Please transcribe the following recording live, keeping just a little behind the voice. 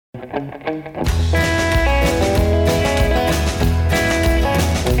Hello,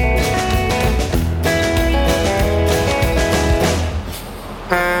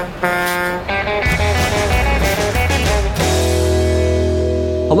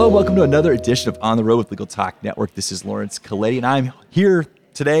 welcome to another edition of On the Road with Legal Talk Network. This is Lawrence CLA, and I'm here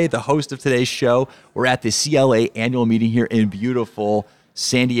today, the host of today's show. We're at the CLA annual meeting here in beautiful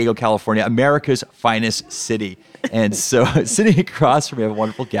San Diego, California, America's finest city. And so sitting across from me, I have a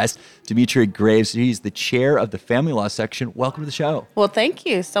wonderful guest, Demetria Graves. He's the chair of the Family Law section. Welcome to the show. Well, thank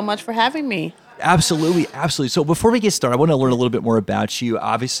you so much for having me. Absolutely, absolutely. So before we get started, I want to learn a little bit more about you.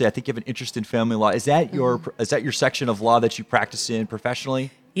 Obviously, I think you have an interest in family law. Is that your section of law that you practice in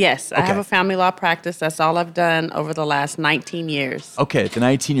professionally? Yes, I have a family law practice. That's all I've done over the last 19 years. Okay, the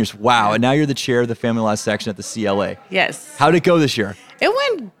 19 years. Wow. And now you're the chair of the family law section at the CLA. Yes. How'd it go this year? It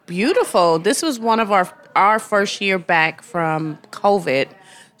went beautiful. This was one of our first year back from COVID.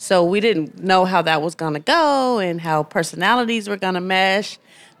 So we didn't know how that was going to go and how personalities were going to mesh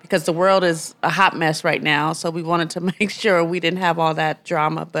because the world is a hot mess right now. So we wanted to make sure we didn't have all that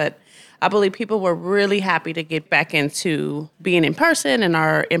drama. But I believe people were really happy to get back into being in person and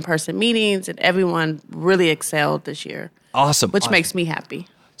our in-person meetings, and everyone really excelled this year. Awesome. Which makes me happy.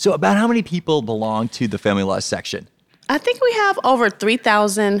 So about how many people belong to the family law section? I think we have over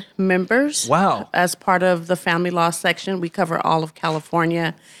 3,000 members. Wow. As part of the family law section. We cover all of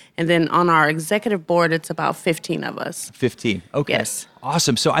California. And then on our executive board, it's about 15 of us. 15. Okay. Yes.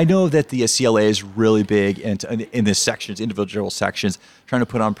 Awesome. So I know that the CLA is really big in the sections, individual sections, trying to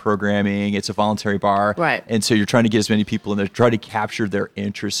put on programming. It's a voluntary bar. Right. And so you're trying to get as many people in there, try to capture their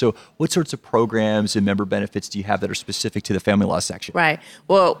interest. So what sorts of programs and member benefits do you have that are specific to the family law section? Right.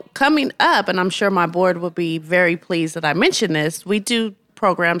 Well, coming up, and I'm sure my board will be very pleased that I mentioned this, we do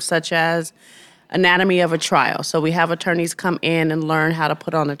programs such as anatomy of a trial. So we have attorneys come in and learn how to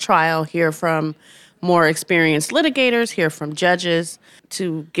put on a trial, hear from more experienced litigators, hear from judges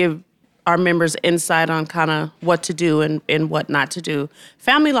to give our members insight on kind of what to do and what not to do.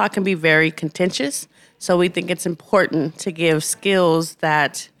 Family law can be very contentious, so we think it's important to give skills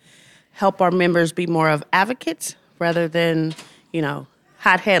that help our members be more of advocates rather than,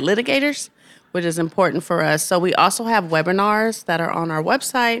 hothead litigators, which is important for us. So we also have webinars that are on our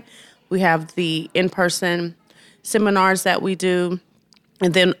website. We have the in-person seminars that we do.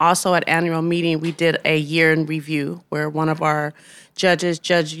 And then also at annual meeting, we did a year in review where one of our judges,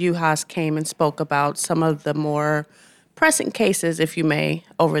 Judge Uhas, came and spoke about some of the more pressing cases, if you may,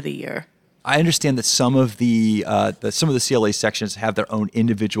 over the year. I understand that some of the CLA sections have their own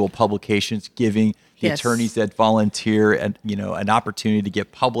individual publications, giving the attorneys that volunteer and an opportunity to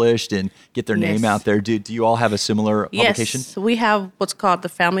get published and get their name out there. Do you all have a similar publication? Yes, we have what's called the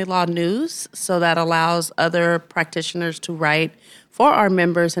Family Law News, so that allows other practitioners to write for our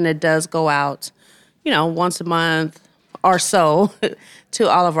members, and it does go out, once a month or so to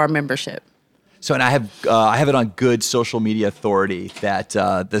all of our membership. So, and I have it on good social media authority that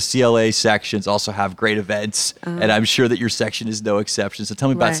the CLA sections also have great events, and I'm sure that your section is no exception. So tell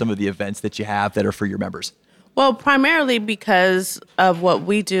me about some of the events that you have that are for your members. Well, primarily because of what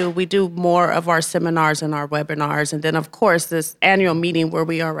we do more of our seminars and our webinars. And then, of course, this annual meeting where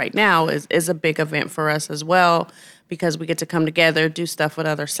we are right now is a big event for us as well, because we get to come together, do stuff with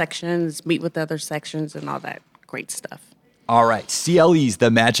other sections, meet with other sections, and all that great stuff. All right. CLEs, the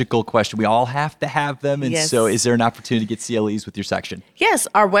magical question. We all have to have them. And so is there an opportunity to get CLEs with your section? Yes.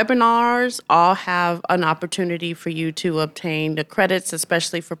 Our webinars all have an opportunity for you to obtain the credits,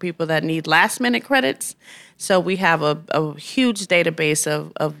 especially for people that need last-minute credits. So we have a huge database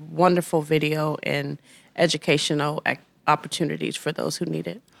of wonderful video and educational opportunities for those who need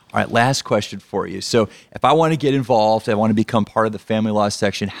it. All right. Last question for you. So if I want to get involved, I want to become part of the family law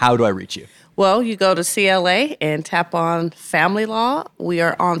section, how do I reach you? Well, you go to CLA and tap on Family Law. We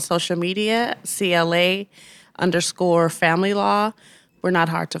are on social media, CLA_Family Law. We're not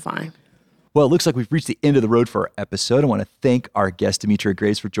hard to find. Well, it looks like we've reached the end of the road for our episode. I want to thank our guest, Demetria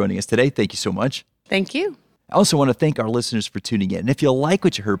Graves, for joining us today. Thank you so much. Thank you. I also want to thank our listeners for tuning in. And if you like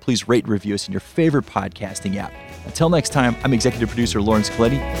what you heard, please rate and review us in your favorite podcasting app. Until next time, I'm executive producer Lawrence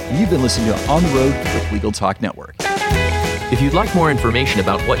Coletti, and you've been listening to On the Road with Legal Talk Network. If you'd like more information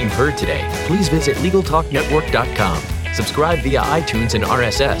about what you've heard today, please visit LegalTalkNetwork.com. Subscribe via iTunes and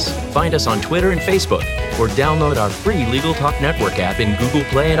RSS. Find us on Twitter and Facebook, or download our free Legal Talk Network app in Google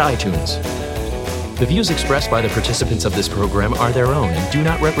Play and iTunes. The views expressed by the participants of this program are their own and do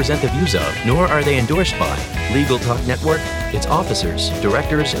not represent the views of, nor are they endorsed by, Legal Talk Network, its officers,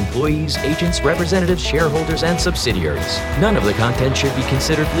 directors, employees, agents, representatives, shareholders, and subsidiaries. None of the content should be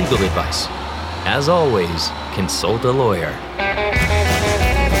considered legal advice. As always, consult a lawyer.